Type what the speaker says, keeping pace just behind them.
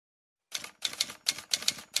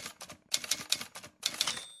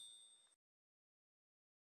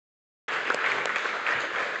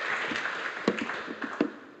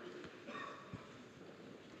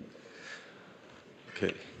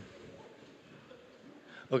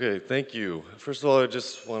Okay, thank you. First of all, I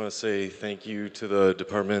just want to say thank you to the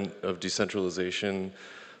Department of Decentralization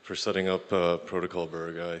for setting up Protocol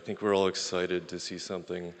Berg. I think we're all excited to see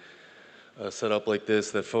something set up like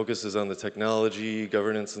this that focuses on the technology,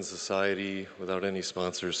 governance, and society without any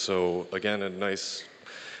sponsors. So again, a nice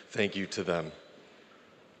thank you to them.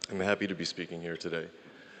 I'm happy to be speaking here today.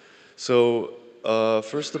 So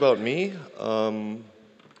first about me,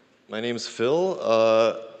 my name's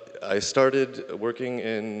Phil. I started working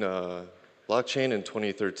in blockchain in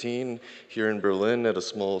 2013 here in Berlin at a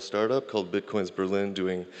small startup called Bitcoins Berlin,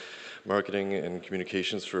 doing marketing and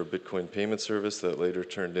communications for a Bitcoin payment service that later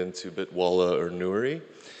turned into Bitwala or Nuri.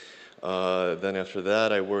 Then after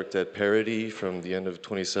that, I worked at Parity from the end of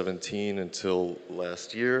 2017 until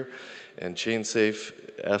last year, and ChainSafe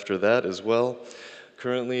after that as well.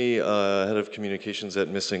 Currently, head of communications at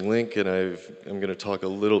Missing Link, and I'm going to talk a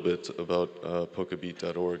little bit about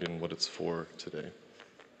Polkadot and what it's for today.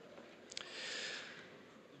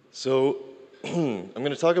 So I'm going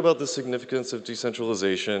to talk about the significance of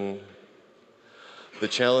decentralization, the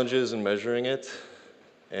challenges in measuring it,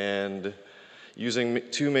 and using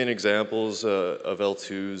two main examples of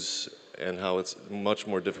L2s and how it's much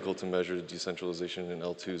more difficult to measure decentralization in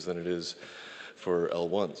L2s than it is for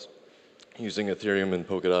L1s. Using Ethereum and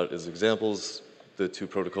Polkadot as examples, the two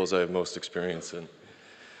protocols I have most experience in.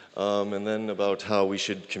 And then about how we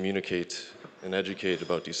should communicate and educate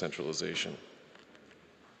about decentralization.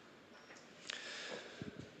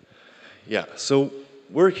 Yeah, so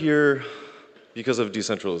we're here because of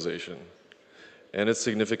decentralization and its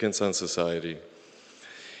significance on society.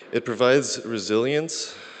 It provides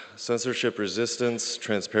resilience, censorship resistance,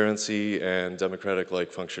 transparency, and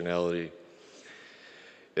democratic-like functionality.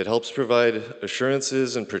 It helps provide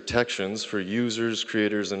assurances and protections for users,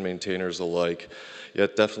 creators, and maintainers alike,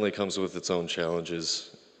 yet definitely comes with its own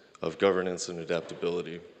challenges of governance and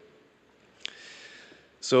adaptability.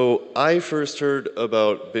 So I first heard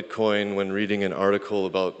about Bitcoin when reading an article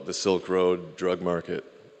about the Silk Road drug market.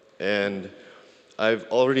 And I've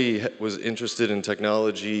already was interested in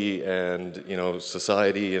technology and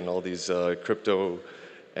society and all these crypto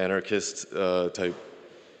anarchist type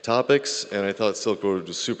topics, and I thought Silk Road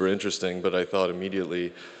was super interesting, but I thought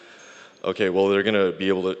immediately, okay, well, they're going to be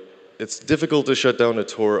able to, it's difficult to shut down a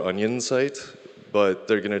Tor Onion site, but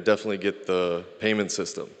they're going to definitely get the payment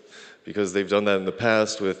system, because they've done that in the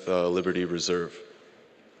past with Liberty Reserve.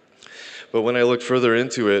 But when I looked further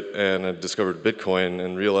into it and I discovered Bitcoin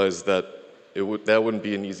and realized that that wouldn't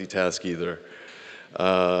be an easy task either,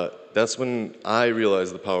 that's when I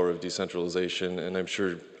realized the power of decentralization, and I'm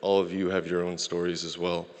sure all of you have your own stories as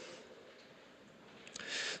well.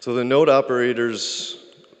 So the node operators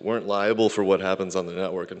weren't liable for what happens on the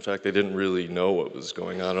network. In fact, they didn't really know what was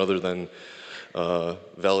going on other than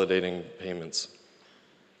validating payments.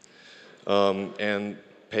 And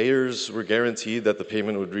payers were guaranteed that the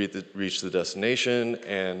payment would reach the destination,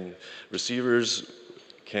 and receivers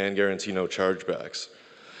can guarantee no chargebacks.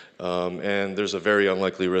 And there's a very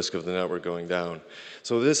unlikely risk of the network going down.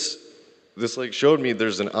 So this like showed me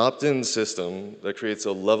there's an opt-in system that creates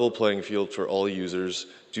a level playing field for all users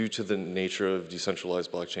due to the nature of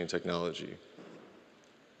decentralized blockchain technology.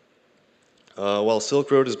 While Silk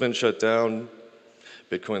Road has been shut down,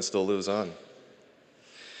 Bitcoin still lives on.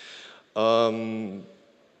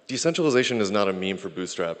 Decentralization is not a meme for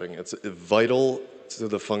bootstrapping. It's vital to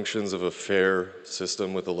the functions of a fair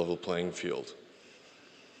system with a level playing field.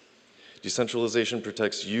 Decentralization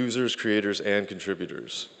protects users, creators, and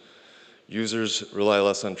contributors. Users rely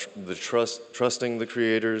less on trusting the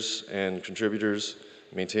creators and contributors,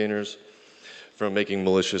 maintainers, from making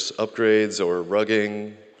malicious upgrades or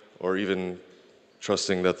rugging, or even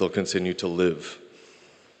trusting that they'll continue to live.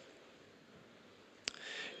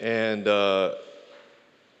 And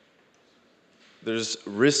there's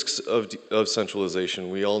risks of centralization.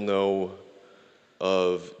 We all know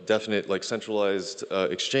of definite, like centralized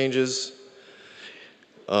exchanges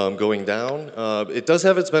going down. It does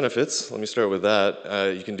have its benefits. Let me start with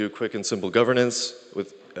that. You can do quick and simple governance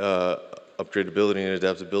with upgradability and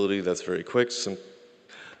adaptability. That's very quick,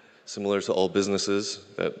 similar to all businesses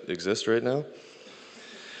that exist right now.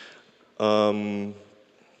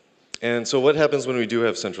 And so what happens when we do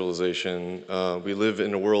have centralization? We live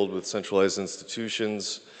in a world with centralized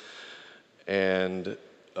institutions, and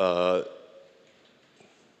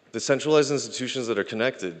the centralized institutions that are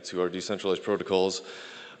connected to our decentralized protocols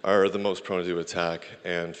are the most prone to attack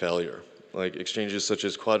and failure. Like exchanges such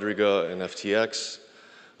as Quadriga and FTX.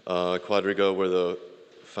 Quadriga, where the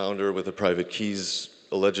founder with the private keys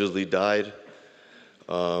allegedly died.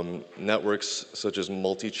 Networks such as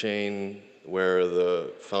Multichain, where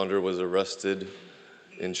the founder was arrested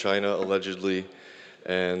in China, allegedly,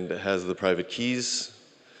 and has the private keys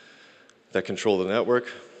that control the network.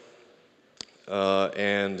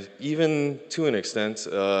 And even to an extent,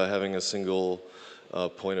 having a single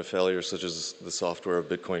point of failure, such as the software of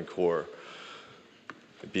Bitcoin Core,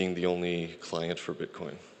 being the only client for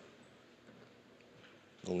Bitcoin,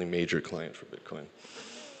 only major client for Bitcoin.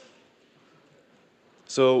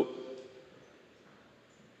 So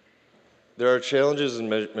there are challenges in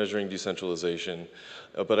measuring decentralization,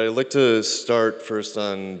 but I'd like to start first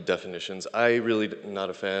on definitions. I really am not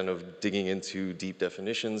a fan of digging into deep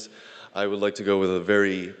definitions. I would like to go with a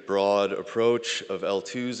very broad approach of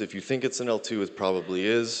L2s. If you think it's an L2, it probably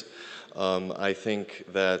is. I think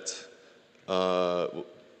that,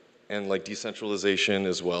 and like decentralization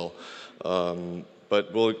as well.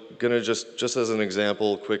 But we're gonna just as an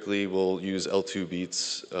example, quickly, we'll use L2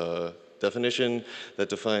 beats definition that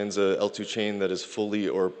defines a L2 chain that is fully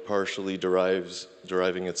or partially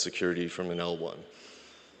deriving its security from an L1.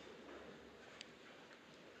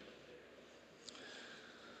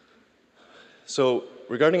 So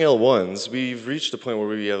regarding L1s, we've reached a point where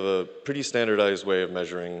we have a pretty standardized way of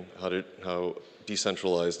measuring how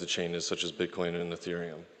decentralized the chain is, such as Bitcoin and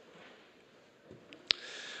Ethereum,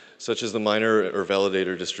 such as the miner or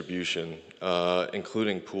validator distribution,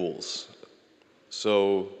 including pools.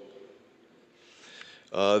 So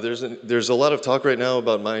there's a lot of talk right now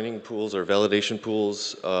about mining pools or validation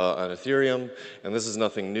pools on Ethereum, and this is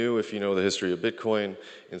nothing new if you know the history of Bitcoin.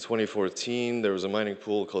 In 2014, there was a mining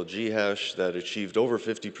pool called Ghash that achieved over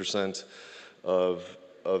 50% of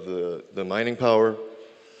the mining power,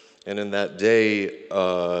 and in that day,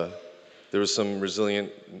 there was some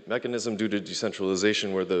resilient mechanism due to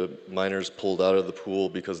decentralization where the miners pulled out of the pool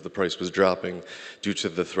because the price was dropping due to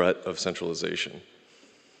the threat of centralization.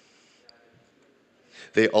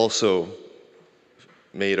 They also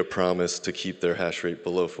made a promise to keep their hash rate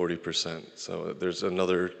below 40%. So there's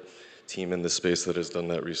another team in this space that has done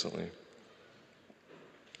that recently.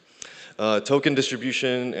 Token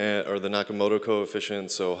distribution or the Nakamoto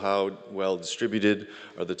coefficient, so how well distributed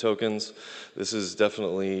are the tokens. This is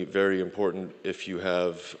definitely very important if you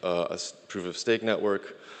have a proof of stake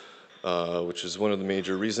network, which is one of the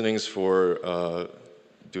major reasonings for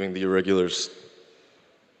doing the irregular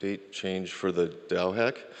state change for the DAO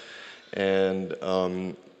hack, and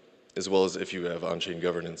as well as if you have on-chain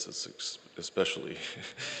governance, it's especially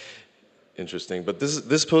interesting. But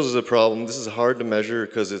this poses a problem. This is hard to measure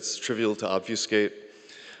because it's trivial to obfuscate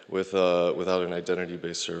without an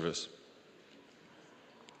identity-based service.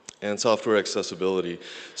 And software accessibility.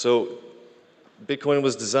 So Bitcoin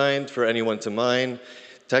was designed for anyone to mine.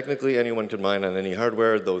 Technically, anyone can mine on any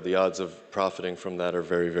hardware, though the odds of profiting from that are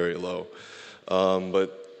very, very low.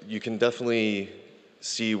 But you can definitely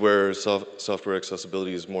see where software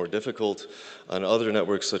accessibility is more difficult on other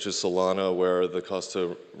networks such as Solana, where the cost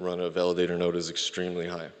to run a validator node is extremely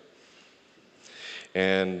high.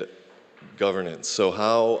 And governance. So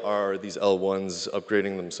how are these L1s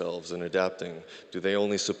upgrading themselves and adapting? Do they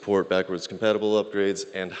only support backwards compatible upgrades?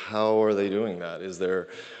 And how are they doing that?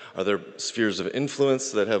 Are there spheres of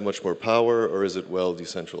influence that have much more power, or is it well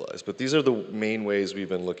decentralized? But these are the main ways we've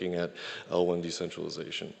been looking at L1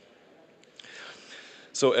 decentralization.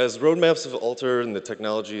 So as roadmaps have altered and the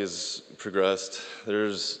technology has progressed,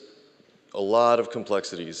 there's a lot of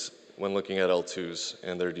complexities when looking at L2s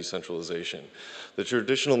and their decentralization. The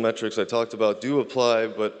traditional metrics I talked about do apply,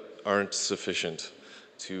 but aren't sufficient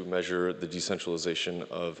to measure the decentralization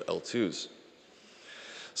of L2s.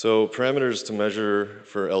 So parameters to measure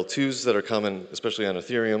for L2s that are common, especially on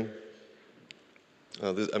Ethereum.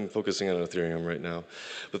 I'm focusing on Ethereum right now.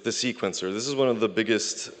 But the sequencer, this is one of the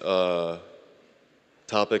biggest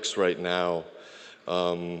topics right now.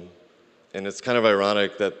 And it's kind of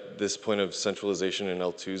ironic that this point of centralization in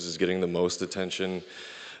L2s is getting the most attention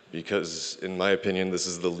because, in my opinion, this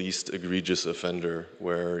is the least egregious offender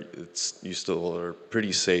where you still are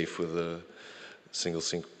pretty safe with a single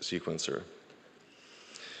sequencer.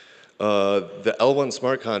 The L1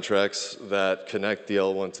 smart contracts that connect the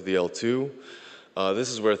L1 to the L2, this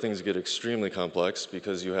is where things get extremely complex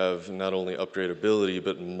because you have not only upgradability,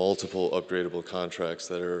 but multiple upgradable contracts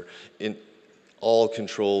that are all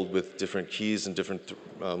controlled with different keys and different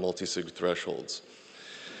multi-sig thresholds.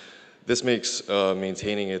 This makes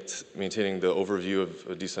maintaining the overview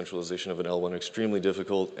of decentralization of an L1 extremely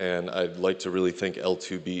difficult, and I'd like to really thank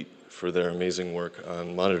L2 Beat for their amazing work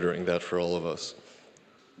on monitoring that for all of us.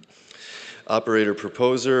 Operator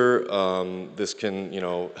proposer, this can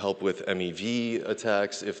help with MEV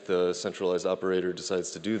attacks if the centralized operator decides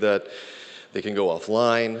to do that. They can go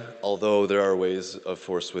offline, although there are ways of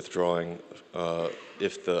forced withdrawing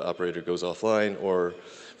if the operator goes offline, or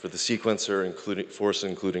for the sequencer,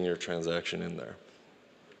 including your transaction in there.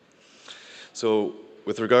 So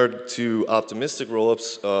with regard to optimistic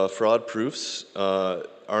rollups, fraud proofs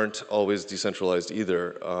aren't always decentralized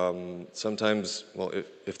either. Sometimes, well,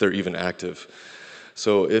 if they're even active.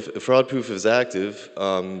 So if a fraud proof is active,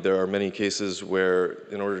 there are many cases where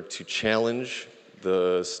in order to challenge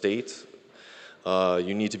the state,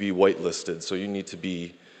 you need to be whitelisted. So you need to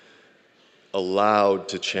be allowed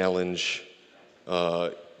to challenge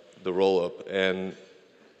the rollup. And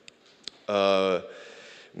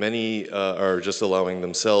many are just allowing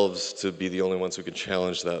themselves to be the only ones who can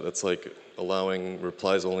challenge that. That's like allowing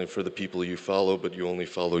replies only for the people you follow, but you only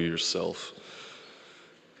follow yourself.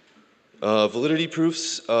 Validity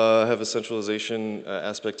proofs have a centralization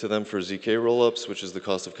aspect to them for ZK rollups, which is the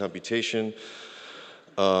cost of computation.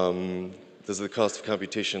 Does the cost of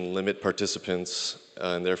computation limit participants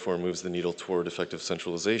and therefore moves the needle toward effective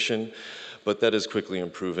centralization? But that is quickly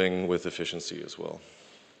improving with efficiency as well.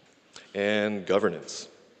 And governance.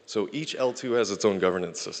 So each L2 has its own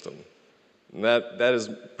governance system. And that is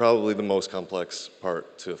probably the most complex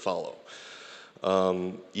part to follow.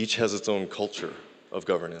 Each has its own culture of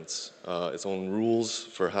governance, its own rules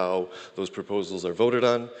for how those proposals are voted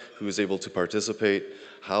on, who is able to participate,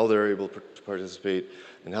 how they're able to participate,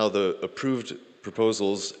 and how the approved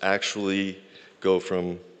proposals actually go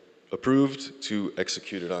from approved to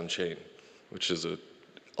executed on chain, which is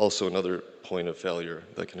also another point of failure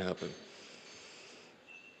that can happen.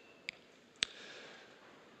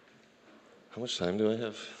 How much time do I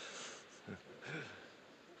have?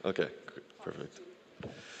 Okay, perfect.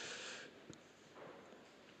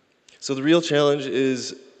 So the real challenge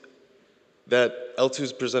is that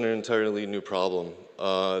L2s present an entirely new problem.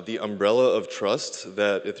 The umbrella of trust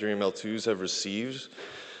that Ethereum L2s have received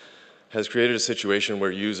has created a situation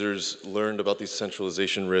where users learned about these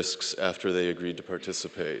centralization risks after they agreed to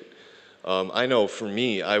participate. I know for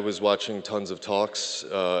me, I was watching tons of talks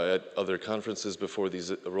at other conferences before these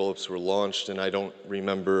rollups were launched, and I don't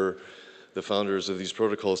remember the founders of these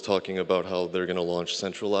protocols talking about how they're going to launch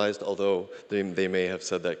centralized, although they may have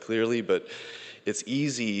said that clearly. But it's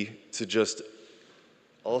easy to just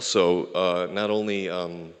also not only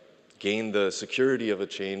gain the security of a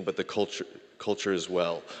chain, but the culture as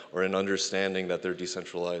well, or an understanding that they're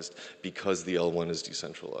decentralized because the L1 is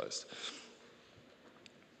decentralized.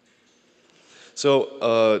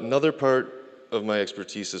 So another part of my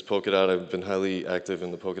expertise is Polkadot. I've been highly active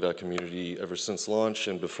in the Polkadot community ever since launch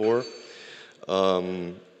and before.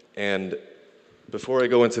 And before I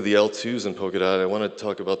go into the L2s in Polkadot, I want to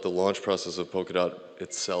talk about the launch process of Polkadot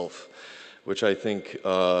itself, which I think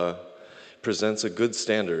presents a good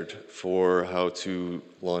standard for how to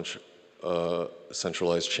launch a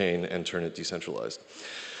centralized chain and turn it decentralized.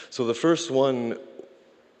 So the first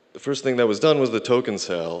thing that was done was the token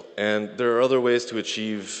sale, and there are other ways to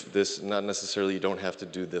achieve this. Not necessarily, you don't have to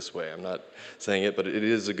do this way. I'm not saying it, but it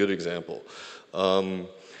is a good example.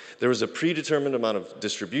 There was a predetermined amount of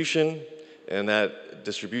distribution, and that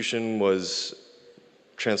distribution was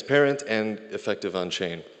transparent and effective on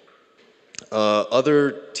chain.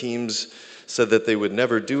 Other teams said that they would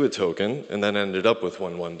never do a token, and then ended up with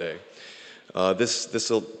one day. This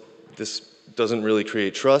doesn't really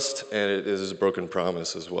create trust, and it is a broken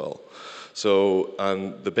promise as well. So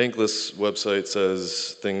on the Bankless website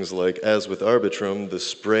says things like, as with Arbitrum, the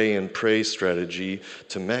spray and pray strategy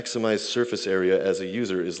to maximize surface area as a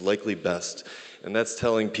user is likely best. And that's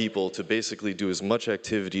telling people to basically do as much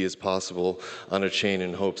activity as possible on a chain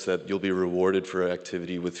in hopes that you'll be rewarded for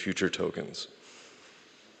activity with future tokens.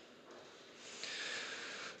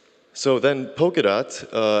 So then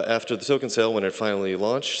Polkadot, after the token sale, when it finally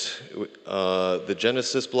launched, the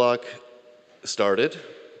Genesis block started,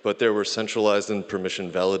 but there were centralized and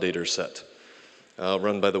permission validator set,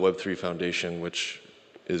 run by the Web3 Foundation, which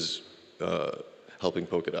is helping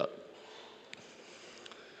Polkadot.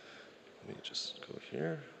 Let me just go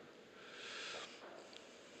here.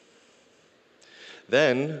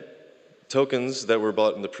 Then tokens that were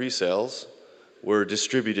bought in the pre-sales were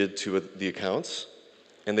distributed to the accounts,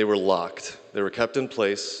 and they were locked. They were kept in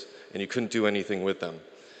place, and you couldn't do anything with them.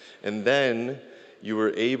 And then you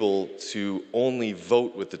were able to only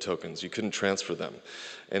vote with the tokens. You couldn't transfer them.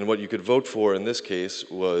 And what you could vote for in this case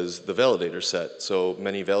was the validator set. So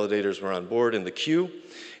many validators were on board in the queue,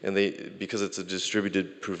 and because it's a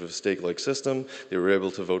distributed proof of stake-like system, they were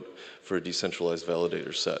able to vote for a decentralized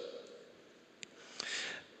validator set.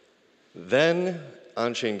 Then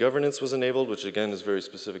on-chain governance was enabled, which again is very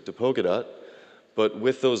specific to Polkadot. But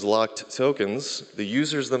with those locked tokens, the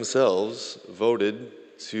users themselves voted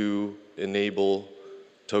to enable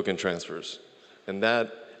token transfers. And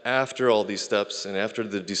that, after all these steps and after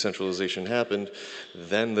the decentralization happened,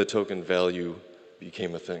 then the token value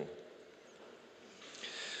became a thing.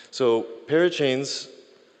 So parachains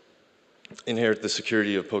inherit the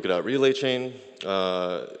security of Polkadot relay chain,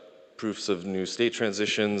 proofs of new state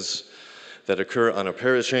transitions that occur on a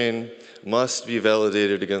parachain must be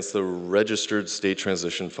validated against the registered state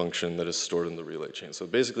transition function that is stored in the relay chain. So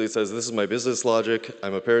basically it says, this is my business logic,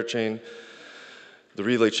 I'm a parachain. The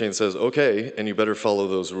relay chain says, okay, and you better follow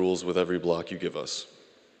those rules with every block you give us.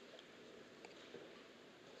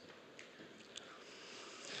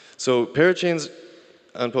 So parachains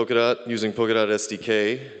on Polkadot using Polkadot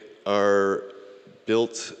SDK are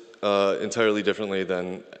built entirely differently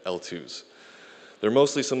than L2s. They're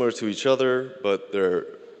mostly similar to each other, but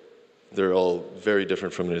they're all very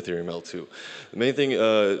different from an Ethereum L2. The main thing,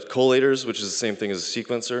 collators, which is the same thing as a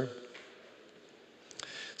sequencer.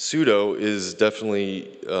 Pseudo is definitely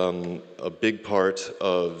a big part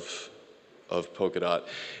of Polkadot.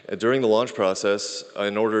 During the launch process,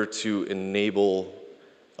 in order to enable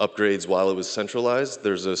upgrades while it was centralized,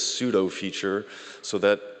 there's a pseudo feature so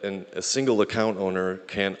that a single account owner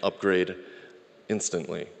can upgrade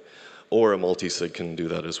instantly. Or a multi-sig can do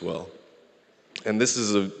that as well. And this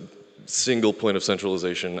is a single point of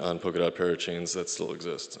centralization on Polkadot parachains that still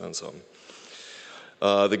exists on some.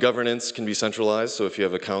 The governance can be centralized, so if you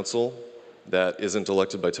have a council that isn't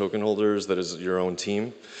elected by token holders, that is your own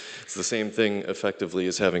team, it's the same thing effectively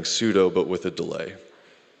as having pseudo, but with a delay.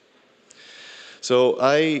 So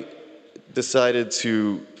I decided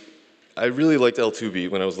I really liked L2B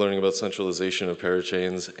when I was learning about centralization of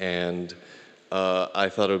parachains, and I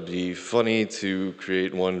thought it would be funny to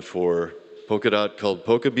create one for Polkadot called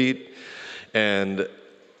Polkabeat, and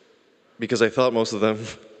because I thought most of them,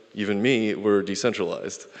 even me, were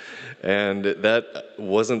decentralized. And that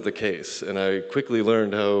wasn't the case. And I quickly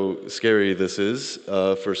learned how scary this is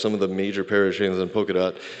for some of the major parachains on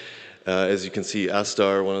Polkadot. As you can see,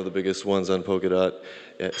 Astar, one of the biggest ones on Polkadot,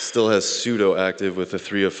 still has pseudo active with a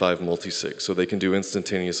 3 of 5 multisig, so they can do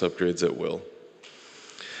instantaneous upgrades at will.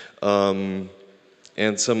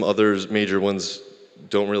 And some others, major ones,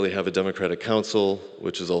 don't really have a democratic council,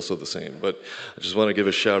 which is also the same. But I just want to give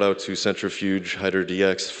a shout out to Centrifuge,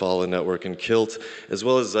 HyderDX, Fallen Network, and Kilt, as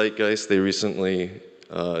well as Zeitgeist. They recently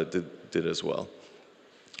did as well.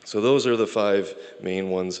 So those are the 5 main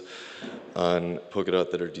ones on Polkadot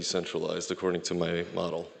that are decentralized according to my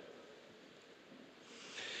model.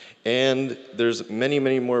 And there's many,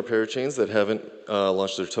 many more parachains that haven't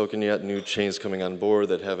launched their token yet, new chains coming on board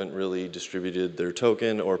that haven't really distributed their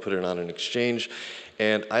token or put it on an exchange.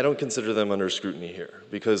 And I don't consider them under scrutiny here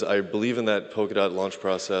because I believe in that Polkadot launch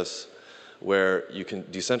process where you can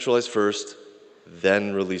decentralize first,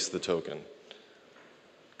 then release the token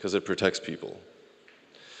because it protects people.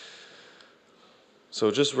 So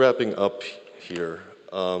just wrapping up here,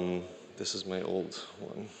 this is my old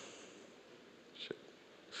one.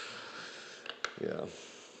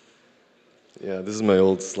 Yeah, this is my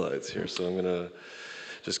old slides here, so I'm gonna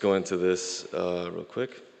just go into this real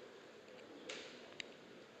quick.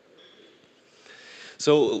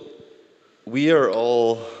 So we are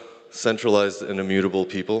all centralized and immutable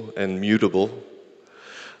people, and mutable,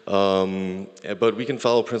 but we can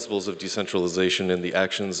follow principles of decentralization in the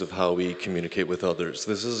actions of how we communicate with others.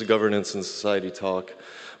 This is a governance and society talk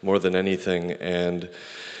more than anything, and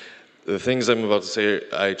the things I'm about to say,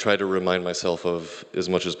 I try to remind myself of as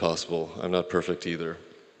much as possible. I'm not perfect either.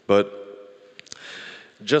 But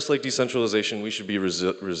just like decentralization, we should be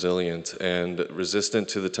resilient and resistant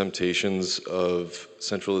to the temptations of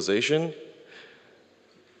centralization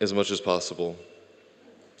as much as possible,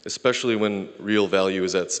 especially when real value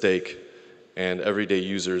is at stake and everyday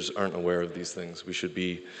users aren't aware of these things. We should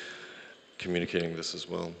be communicating this as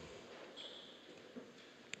well.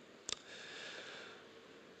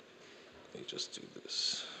 Just do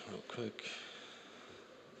this real quick.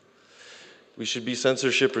 We should be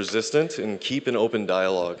censorship resistant and keep an open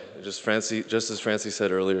dialogue. Just as Francie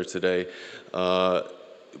said earlier today,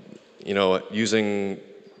 using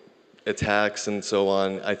attacks and so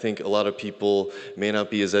on, I think a lot of people may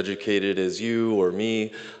not be as educated as you or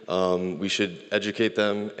me. We should educate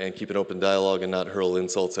them and keep an open dialogue and not hurl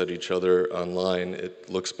insults at each other online. It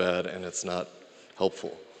looks bad and it's not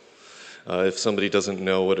helpful. If somebody doesn't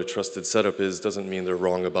know what a trusted setup is, doesn't mean they're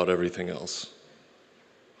wrong about everything else.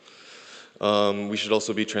 We should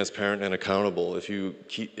also be transparent and accountable. If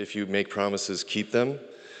you make promises, keep them.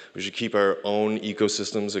 We should keep our own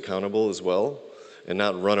ecosystems accountable as well, and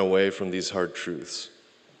not run away from these hard truths.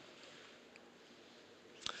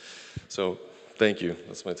 So thank you.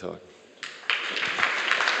 That's my talk.